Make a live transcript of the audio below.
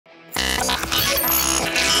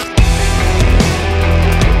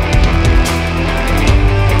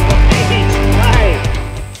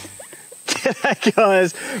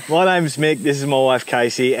Guys, my name's Mick, this is my wife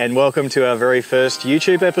Casey, and welcome to our very first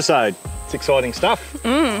YouTube episode. It's exciting stuff.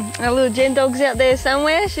 Our little Jen dog's out there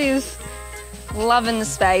somewhere. She's loving the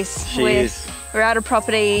space. She is. We're out of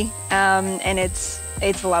property, and it's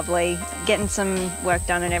lovely. Getting some work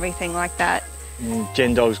done and everything like that.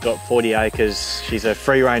 Jen dog's got 40 acres. She's a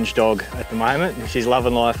free-range dog at the moment. She's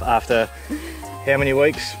loving life after how many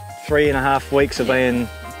weeks? 3.5 weeks of being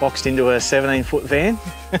boxed into a 17-foot van.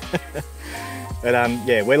 But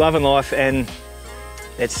yeah, we're loving life, and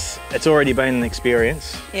it's already been an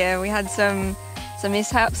experience. Yeah, we had some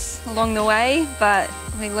mishaps along the way, but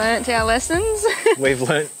we learnt our lessons. We've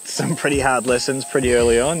learnt some pretty hard lessons pretty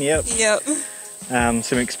early on, yep.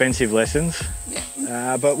 Some expensive lessons.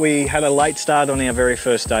 Yep. But we had a late start on our very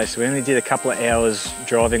first day, so we only did a couple of hours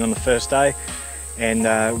driving on the first day,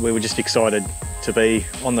 and we were just excited to be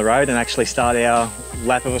on the road and actually start our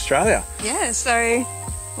lap of Australia. Yeah, so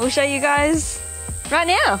we'll show you guys right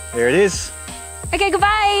now. There it is. Okay,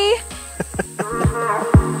 goodbye.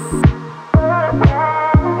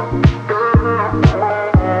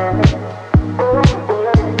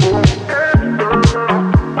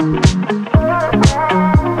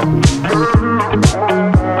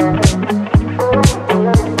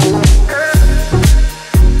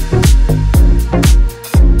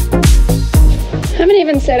 Haven't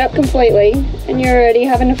even set up completely and you're already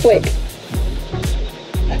having a flick.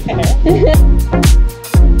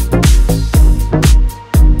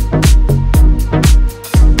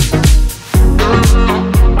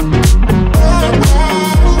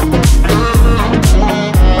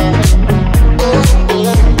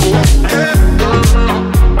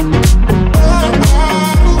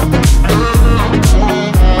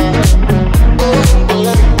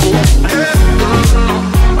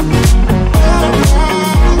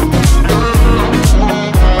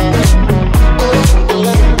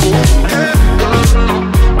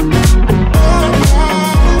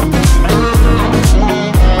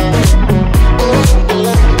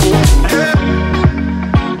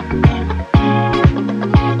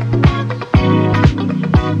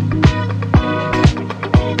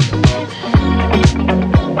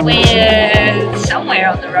 We're somewhere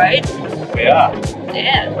on the road. We are.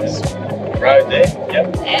 Yeah. There's a road there,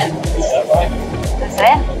 yep. Yeah. That way. That's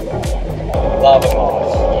there. Love and life.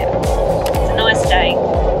 Yeah. It's a nice day.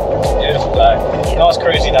 Beautiful day. Yeah. Nice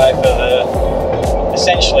cruisy day for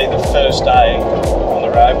essentially the first day on the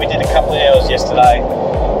road. We did a couple of hours yesterday.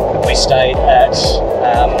 We stayed at,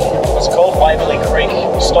 what's it called? Waverley Creek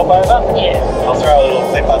stopover. Yeah. I'll throw a little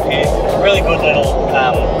clip up here. Really good little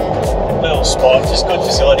spot, just good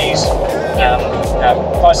facilities.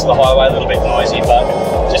 Close to the highway, a little bit noisy, but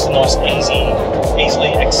just a nice, easily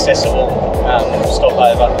accessible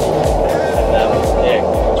stopover. And yeah,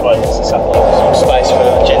 enjoyed some space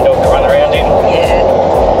for Jen dog to run around in. Yeah.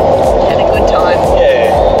 Had a good time. Yeah.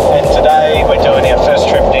 And today we're doing our first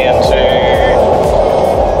trip down to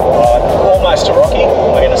almost to Rocky.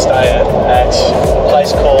 We're going to stay at a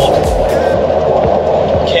place called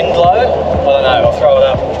Kendlow. I don't know, I'll throw it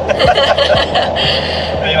up.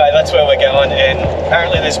 Anyway, that's where we're going, and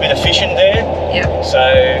apparently there's a bit of fishing there. Yeah. So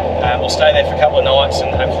we'll stay there for a couple of nights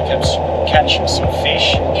and hopefully catch some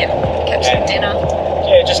fish. Yeah. Catch some dinner.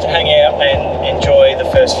 Yeah, just hang out and enjoy the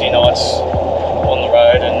first few nights on the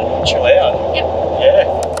road and chill out. Yep.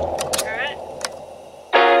 Yeah.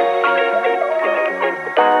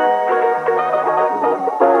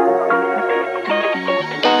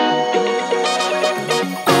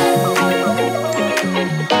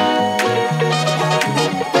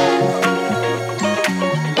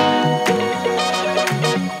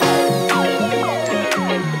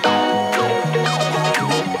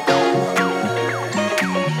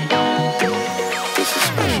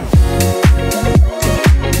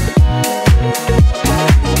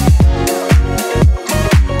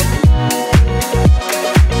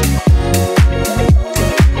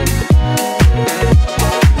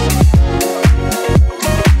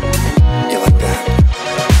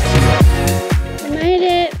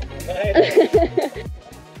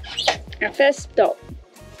 Our first stop.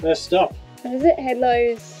 First stop. What is it?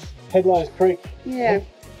 Headlows Creek. Yeah.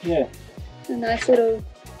 Yeah. A nice little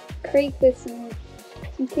creek with some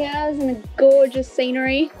cows and a gorgeous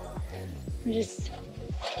scenery. We're just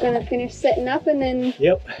gonna finish setting up and then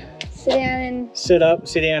sit down and sit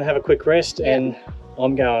down, have a quick rest, and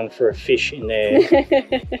I'm going for a fish in there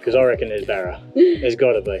because I reckon there's barra. There's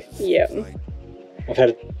got to be. Yep. I've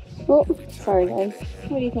had. Oh, sorry, babe.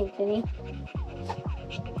 What do you think, Jenny?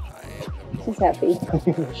 She's happy.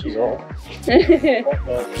 She's all.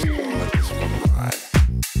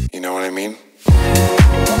 You know what I mean?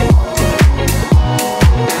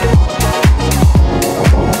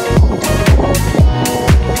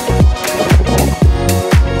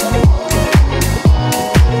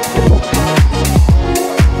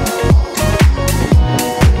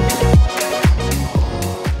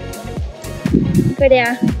 had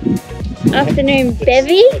our afternoon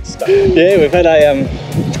bevy. Yeah, we've had a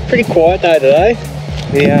pretty quiet day today.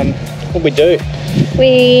 What we do?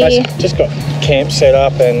 We just got camp set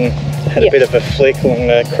up and had a bit of a flick along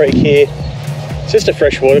the creek here. It's just a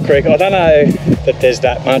freshwater creek. I don't know that there's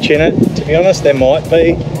that much in it, to be honest. There might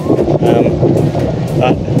be. But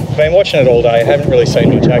I've been watching it all day. I haven't really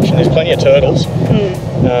seen much action. There's plenty of turtles.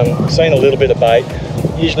 Seen a little bit of bait.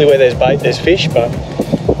 Usually where there's bait, there's fish, but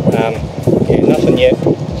yeah, nothing yet.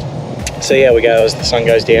 See how we go as the sun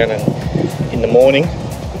goes down and in the morning.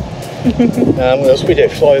 What else we do?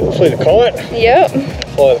 Flew the kite. Yep.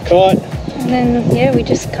 Fly the kite. And then yeah, we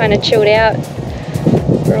just kind of chilled out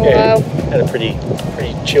for a while. Had a pretty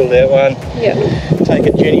chilled out one. Yep.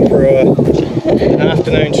 Taking Jenny for an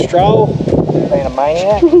afternoon stroll. Being a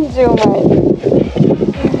maniac. Chill, mate.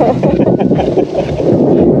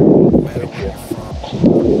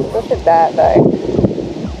 Look at that though.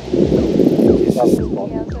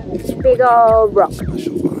 Big old rock.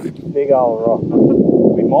 Big old rock.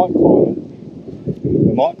 We might climb it.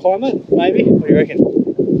 We might climb it, maybe. What do you reckon?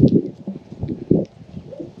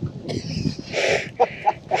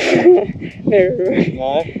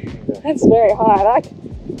 No. That's very high.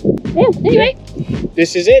 Yeah. Anyway.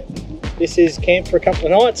 This is it. This is camp for a couple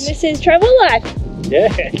of nights. This is travel life. Yeah,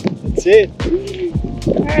 that's it.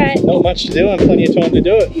 All right. Not much to do and plenty of time to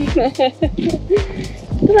do it.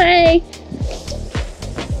 Bye.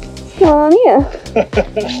 Oh, I'm here.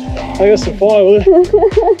 I got some firewood.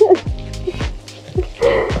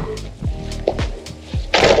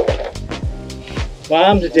 My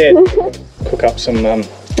arms are dead. Cook up some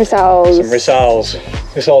rissoles. Some rissoles.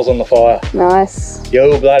 Rissoles on the fire. Nice.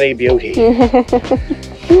 Yo bloody beauty.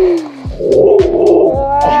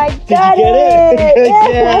 Oh, I got Did you get it? Good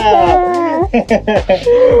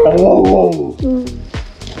job.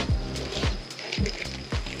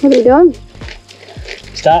 What are you doing?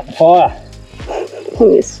 Starting the fire.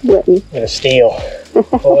 I'm just sweating. With a steel.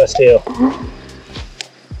 Fire steel.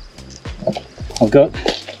 I've got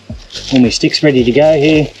all my sticks ready to go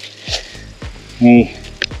here.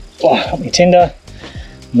 Got my tinder,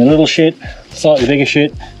 my little shit, slightly bigger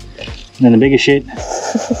shit, and then the bigger shit,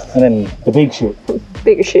 and then the big shit.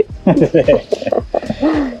 Bigger shit.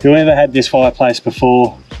 Whoever had this fireplace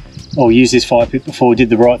before, or used this fire pit before,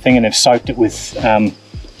 did the right thing and have soaked it with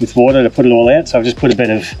water to put it all out. So I've just put a bit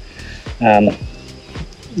of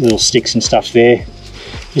little sticks and stuff there,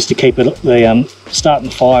 just to keep it starting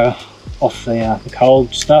the fire off the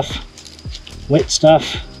cold stuff, wet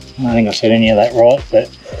stuff. I don't think I said any of that right, but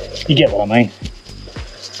you get what I mean.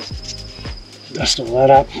 Dust all that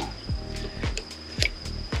up.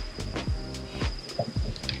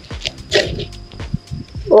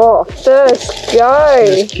 Oh, first go.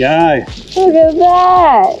 Let's go. Look at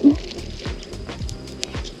that.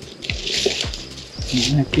 Get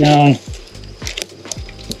that going.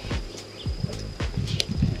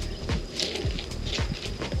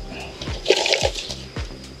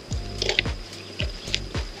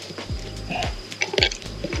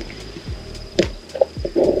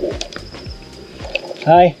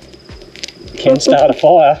 Hey, can start a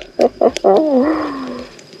fire.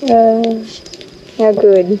 How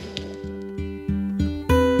good.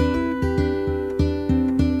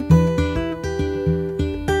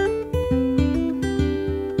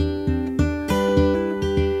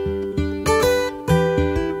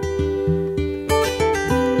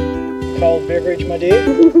 Cold beverage, my dear.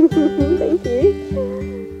 Thank you.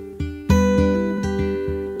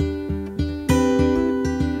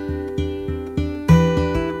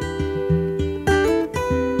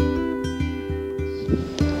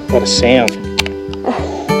 What a sound.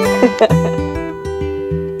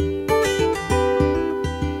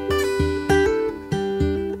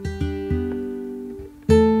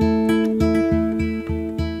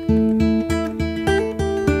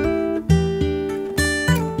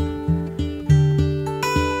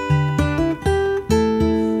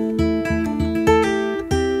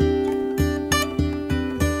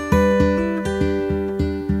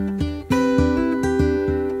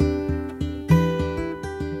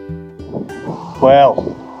 Well,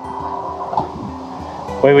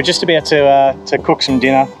 we were just about to cook some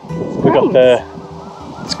dinner. We got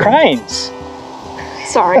it's cranes.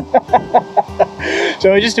 Sorry. So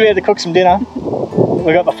we're just about to cook some dinner.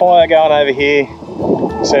 We got the fire going over here.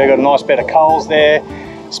 So we've got a nice bed of coals there.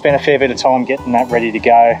 Spent a fair bit of time getting that ready to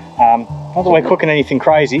go. Not that we're cooking anything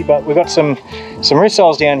crazy, but we've got some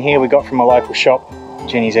rissoles down here we got from a local shop.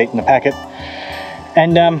 Jenny's eating the packet.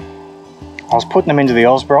 And I was putting them into the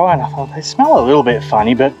Osprey and I thought they smell a little bit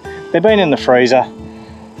funny, but they've been in the freezer.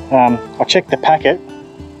 I checked the packet.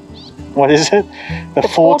 What is it? The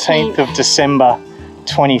 14th of December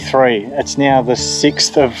 23. It's now the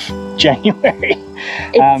 6th of January.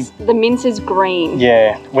 The mince is green.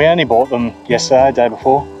 Yeah, we only bought them yesterday, day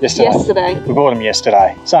before. Yesterday. We bought them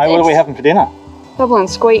yesterday. So what are we having for dinner? Bubble and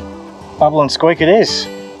squeak. Bubble and squeak it is.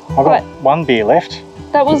 I've got one beer left.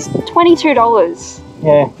 That was $22.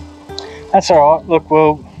 Yeah, that's all right. Look,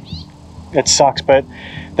 well, it sucks, but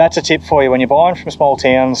that's a tip for you. When you're buying from small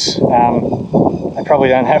towns, they probably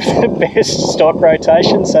don't have the best stock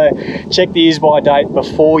rotation, so check the use by date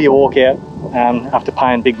before you walk out after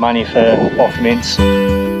paying big money for off mince.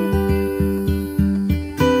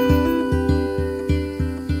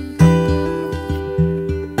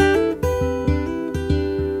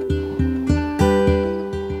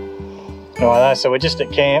 Alright, so we're just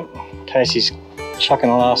at camp. Casey's chucking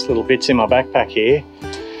the last little bits in my backpack here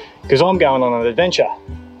because I'm going on an adventure.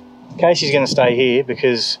 Casey's going to stay here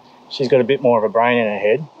because she's got a bit more of a brain in her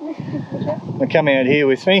head. But come out here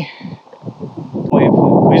with me. My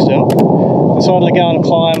infinite wisdom decided to go and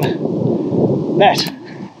climb that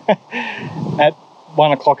at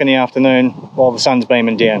 1 o'clock in the afternoon while the sun's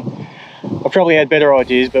beaming down. I probably had better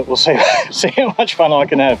ideas, but we'll see how much fun I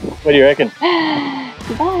can have. What do you reckon?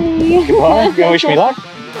 Goodbye. Goodbye. You gonna wish me luck?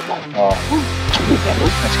 Alright.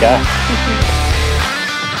 Let's go.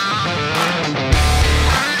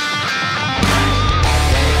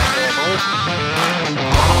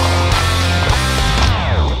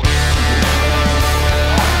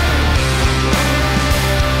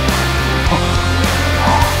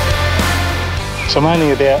 So I'm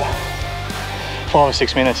only about 5 or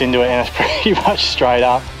 6 minutes into it and it's pretty much straight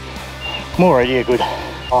up. I'm already a good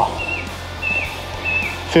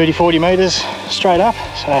 30-40 metres straight up.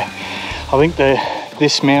 So I think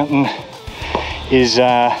this mountain is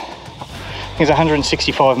I think it's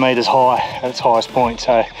 165 metres high at its highest point,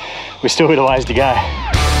 so we're still got a ways to go.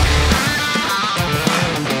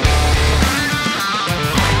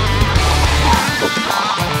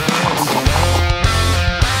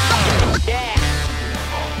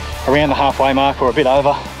 Around the halfway mark or a bit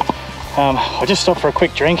over. I just stopped for a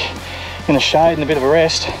quick drink in the shade and a bit of a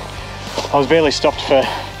rest. I was barely stopped for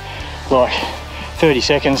like 30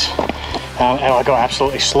 seconds and I got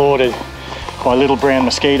absolutely slaughtered by little brown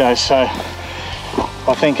mosquitoes, so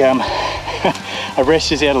I think a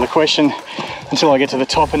rest is out of the question until I get to the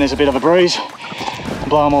top and there's a bit of a breeze and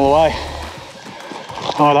blow them all away.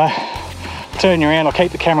 Righto, turn you around, I'll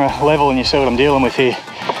keep the camera level and you see what I'm dealing with here.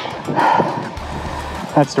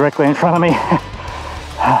 That's directly in front of me.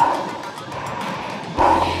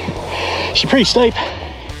 She's pretty steep.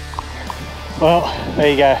 Well, there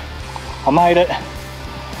you go. I made it. I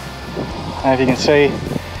don't know if you can see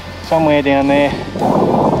somewhere down there.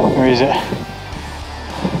 Where is it?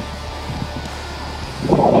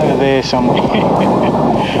 Over there somewhere.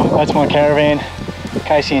 That's my caravan.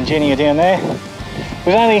 Casey and Jenny are down there. It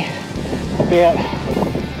was only about,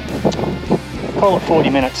 call it 40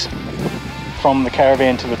 minutes from the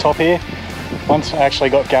caravan to the top here. Once I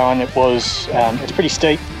actually got going, it's pretty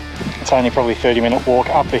steep. It's only probably 30-minute walk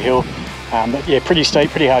up the hill, but yeah, pretty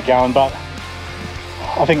steep, pretty hard going. But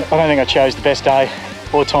I don't think I chose the best day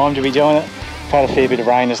or time to be doing it. I've had a fair bit of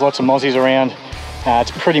rain. There's lots of mozzies around.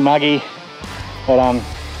 It's pretty muggy, but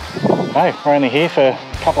hey, we're only here for a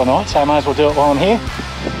couple of nights, so I might as well do it while I'm here.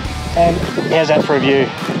 And how's that for a view?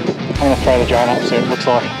 I'm going to throw the drone up so it looks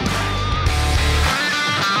like.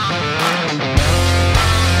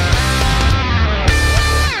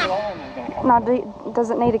 Now, does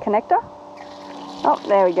it need a connector? Oh,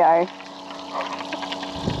 there we go.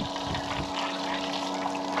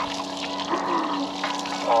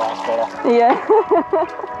 Oh, that's better. Yeah.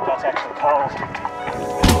 That's actually cold.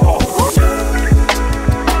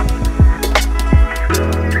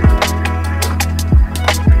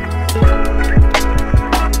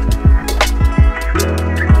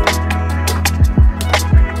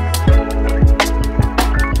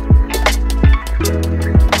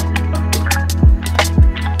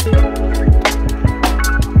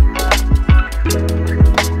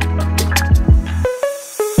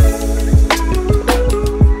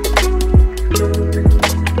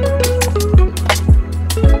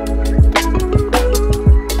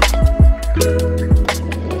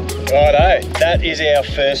 That is our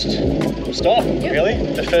first stop, really.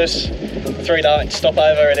 The first 3-day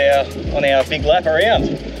stopover on our big lap around.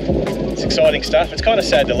 It's exciting stuff. It's kind of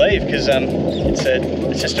sad to leave because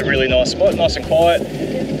it's just a really nice spot, nice and quiet.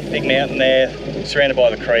 Big mountain there, surrounded by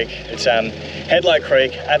the creek. It's Headlow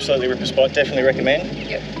Creek, absolutely ripper spot, definitely recommend.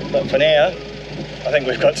 Yep. But for now, I think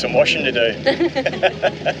we've got some washing to do.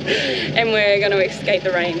 And we're going to escape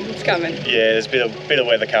the rain. It's coming. Yeah, there's a bit of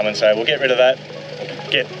weather coming, so we'll get rid of that.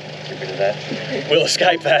 Get rid of that. We'll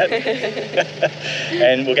escape that.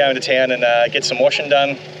 And we'll go into town and get some washing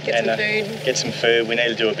done. Get some food. Get some food. We need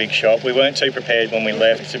to do a big shop. We weren't too prepared when we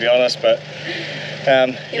left, to be honest, but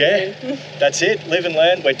yeah, that's it. Live and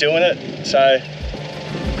learn. We're doing it. So,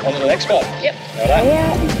 on to the next one. Yep. Well done.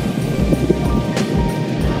 Yeah.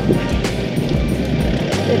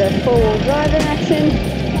 Bit of four-wheel driving action.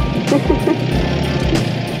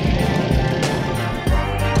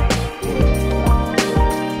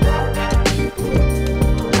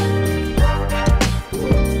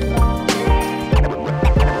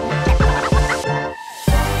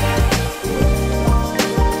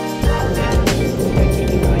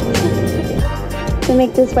 So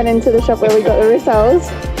Mick just went into the shop where we got the rissoles.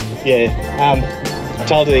 Yeah, I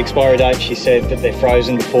told her the expiry date. She said that they're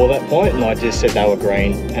frozen before that point, and I just said they were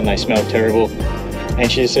green and they smelled terrible.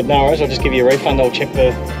 And she just said, no worries, I'll just give you a refund, I'll check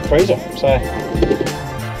the freezer. So.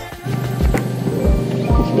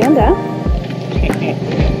 What you doing, Dad?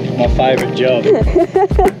 My favourite job.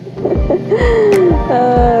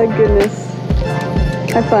 Oh, goodness.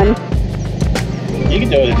 Have fun. You can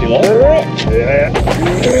do it if you like. Yeah.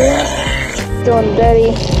 Doing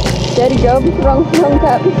the dirty job. Wrong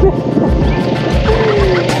cup.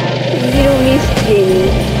 Little Miss Jenny.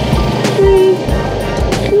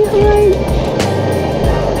 Hi.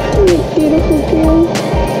 Beautiful girl.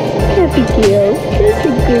 Happy girl. That's a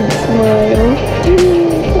good smile.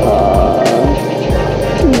 Aww.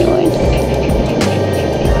 Nice.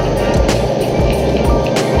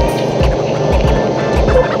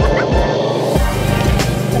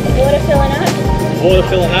 Water filling up. Water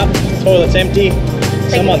filling up, toilet's empty.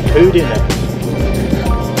 Someone pooed in it.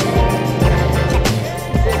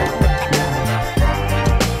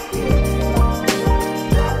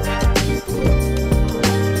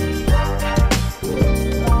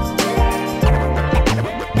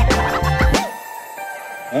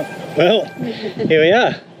 Well, here we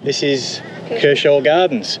are. This is Kershaw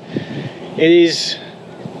Gardens. It is,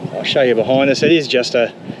 I'll show you behind us, it is just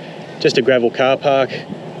a gravel car park,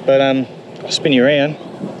 but I'll spin you around.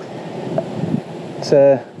 It's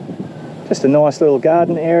just a nice little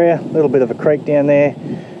garden area, a little bit of a creek down there,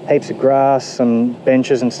 heaps of grass, some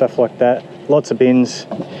benches and stuff like that, lots of bins,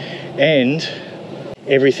 and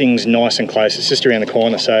everything's nice and close. It's just around the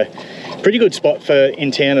corner, so pretty good spot for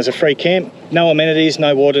in town as a free camp. No amenities,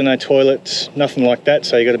 no water, no toilets, nothing like that,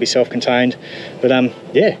 so you got to be self-contained. But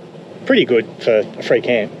yeah, pretty good for a free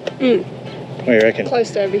camp. What do you reckon?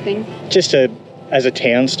 Close to everything. Just as a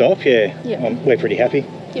town stop, yeah. We're pretty happy.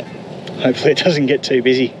 Yep. Hopefully it doesn't get too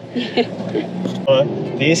busy.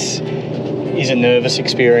 This is a nervous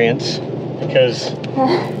experience because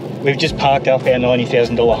we've just parked up our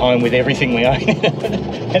 $90,000 home with everything we own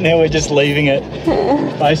and now we're just leaving it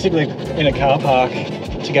basically in a car park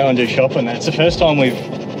to go and do shopping. It's the first time we've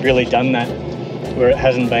really done that where it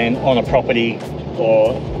hasn't been on a property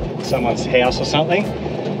or someone's house or something.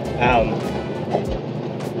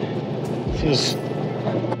 It's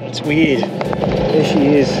weird. There she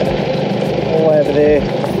is, all the way over there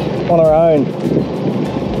on her own.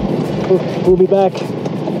 We'll be back.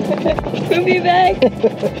 We'll be back.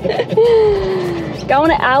 Going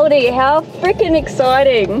to Aldi, how freaking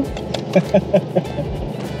exciting.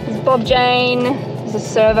 There's Bob Jane, there's a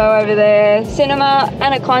servo over there, Cinema,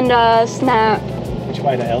 Anaconda, Snap. Which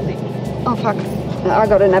way to Aldi? Oh fuck, I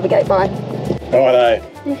gotta navigate by. Righto,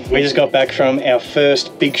 we just got back from our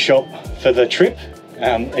first big shop for the trip,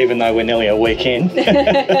 even though we're nearly a week in.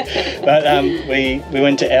 But we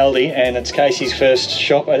went to Aldi, and it's Casey's first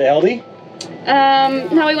shop at Aldi.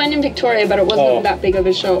 No, we went in Victoria, but it wasn't that big of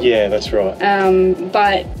a shop. Yeah, that's right.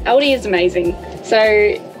 But Aldi is amazing.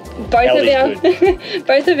 So both of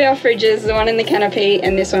our fridges, the one in the canopy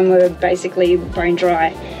and this one, were basically bone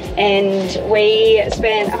dry. And we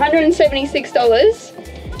spent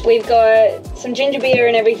 $176. We've got some ginger beer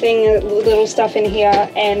and everything, little stuff in here,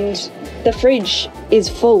 and the fridge is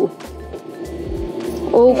full.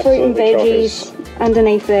 All fruit and veggies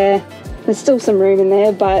underneath there. There's still some room in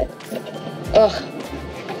there, but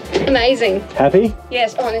amazing. Happy?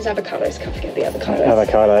 Yes. Oh, and there's avocados. Can't forget the avocados.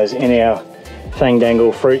 Avocados in our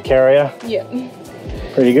Fangdangle fruit carrier. Yeah.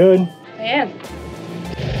 Pretty good. Yeah.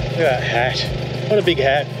 Look at that hat. What a big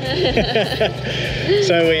hat.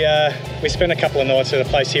 So we spent a couple of nights at a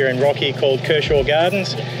place here in Rocky called Kershaw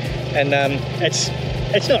Gardens, and it's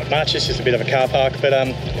not much, it's just a bit of a car park, but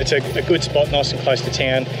it's a good spot, nice and close to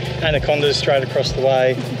town. Anaconda's straight across the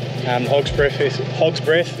way. Hog's Breath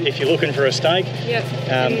if you're looking for a steak. Yep.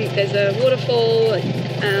 There's a waterfall,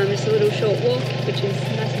 just a little short walk, which is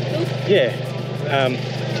nice and cool. Yeah,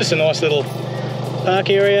 just a nice little park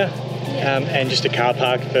area, and just a car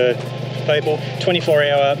park for people.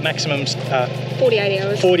 24-hour maximum, 48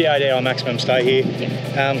 hours. 48-hour maximum stay here.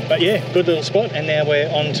 Yeah. But yeah, good little spot. And now we're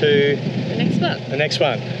on to The next spot. the next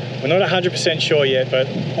one. We're not 100% sure yet, but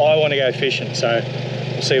I want to go fishing, so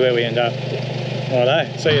we'll see where we end up.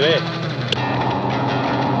 Righto, see you there.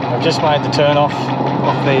 I've just made the turn off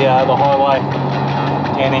the highway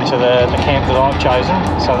down into the camp that I've chosen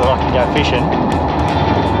so that I can go fishing.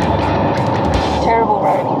 Terrible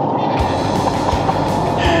road.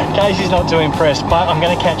 Casey's not too impressed, but I'm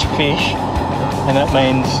going to catch fish, and that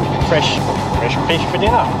means fresh fish for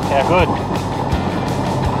dinner. How good.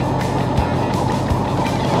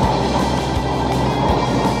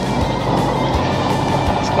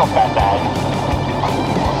 It's not that bad.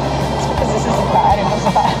 It's because this isn't bad. It was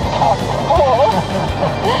bad. Oh.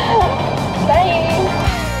 Thanks.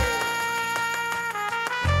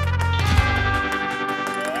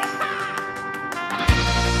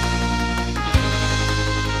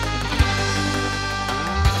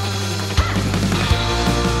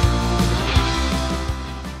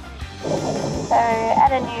 So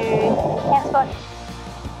at a new camp spot.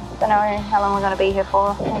 Don't know how long we're going to be here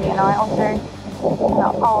for, maybe a night or two.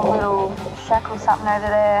 Got a old little shack or something over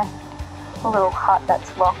there, a little hut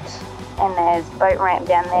that's locked, and there's a boat ramp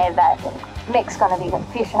down there that Mick's going to be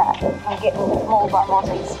fishing at and getting mauled by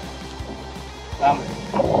mozzies. Are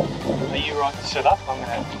you right to set up? I'm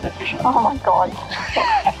going to go fishing. Oh my god.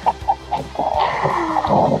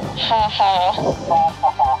 Ha ha.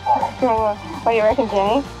 What do you reckon,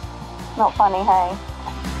 Jenny? Not funny, hey?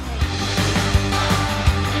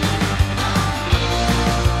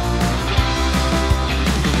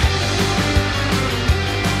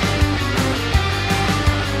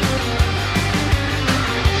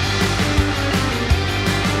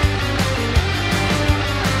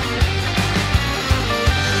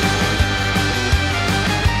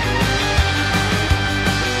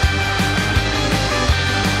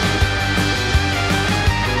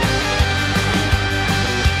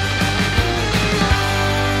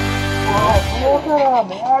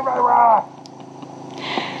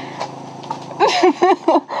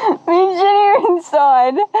 Me and Jenny are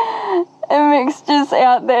inside, and Mick's just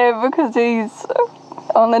out there because he's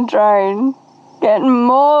on the drone, getting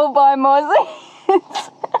mauled by mozzies.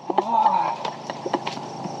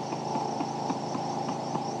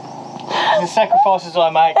 The sacrifices I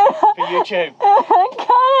make for YouTube. I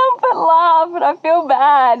can't help but laugh, but I feel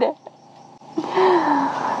bad.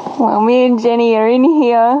 Well, me and Jenny are in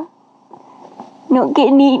here, not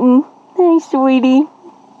getting eaten. Hey, sweetie.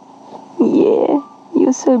 Yeah,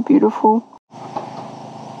 you're so beautiful.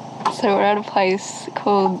 So we're at a place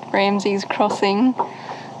called Ramsey's Crossing,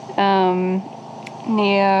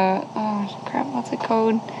 near, oh crap, what's it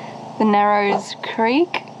called? The Narrows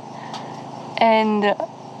Creek. And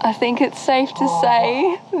I think it's safe to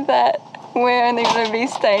say that we're only going to be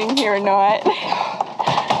staying here a night.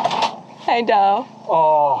 Hey, Dale.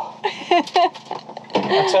 Oh.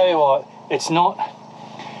 I tell you what, it's not...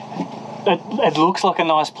 It looks like a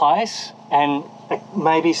nice place, and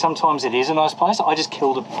maybe sometimes it is a nice place. I just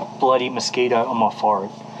killed a bloody mosquito on my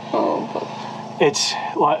forehead. Oh. It's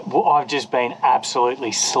like I've just been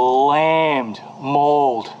absolutely slammed,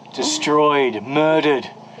 mauled, destroyed, murdered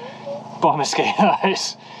by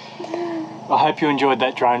mosquitoes. I hope you enjoyed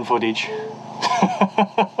that drone footage.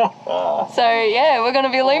 So yeah, we're going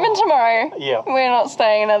to be leaving tomorrow. Yeah. We're not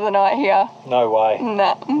staying another night here. No way.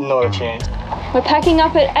 Nah. Not a chance. We're packing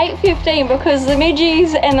up at 8:15 because the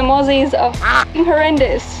midgies and the mozzies are f***ing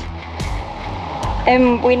horrendous.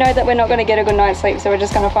 And we know that we're not going to get a good night's sleep, so we're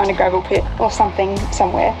just going to find a gravel pit or something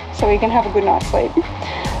somewhere so we can have a good night's sleep.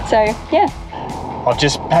 So yeah. I've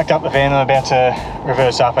just packed up the van. I'm about to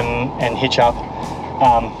reverse up and hitch up.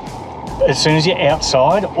 As soon as you're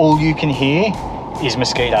outside, all you can hear is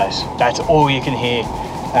mosquitoes. That's all you can hear.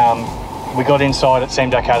 We got inside, it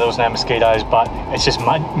seemed okay, there was no mosquitoes, but it's just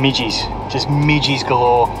midgies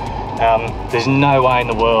galore. There's no way in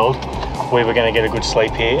the world we were going to get a good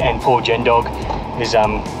sleep here, and poor Gen Dog is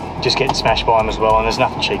just getting smashed by them as well, and there's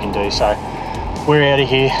nothing she can do. So we're out of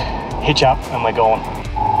here, hitch up, and we're gone.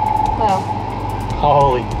 Well.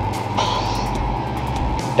 Holy,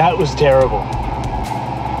 that was terrible.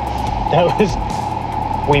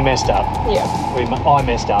 We messed up. Yeah. I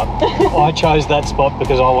messed up. I chose that spot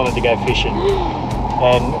because I wanted to go fishing,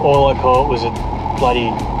 and all I caught was a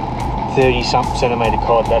bloody 30-something centimetre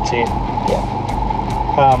cod. That's it. Yeah.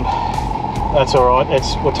 That's all right.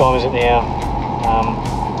 What time is it now?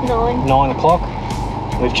 9 o'clock.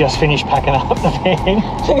 We've just finished packing up the van.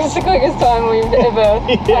 It's the quickest time we've ever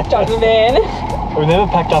packed up the van. We've never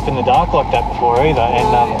packed up in the dark like that before either,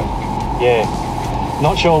 and yeah,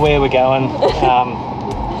 not sure where we're going.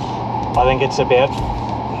 I think it's about,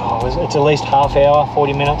 it's at least half hour,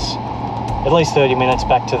 40 minutes, at least 30 minutes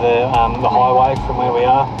back to the highway from where we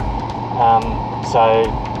are.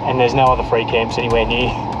 And there's no other free camps anywhere near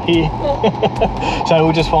here. So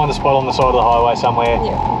we'll just find a spot on the side of the highway somewhere,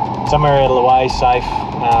 somewhere out of the way, safe,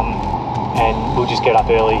 and we'll just get up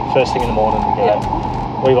early, first thing in the morning and go.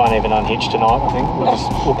 We won't even unhitch tonight, I think.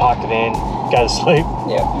 We'll park the van, go to sleep.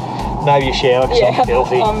 Maybe a shower because I'm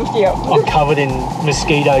filthy. I'm covered in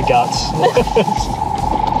mosquito guts.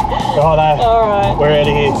 Alright, we're out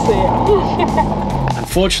of here. See ya.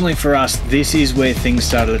 Unfortunately for us, this is where things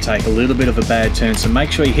started to take a little bit of a bad turn, so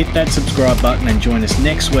make sure you hit that subscribe button and join us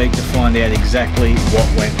next week to find out exactly what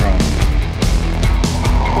went wrong.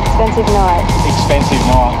 Expensive night. Expensive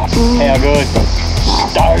night. How good?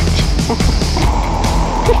 Stoked.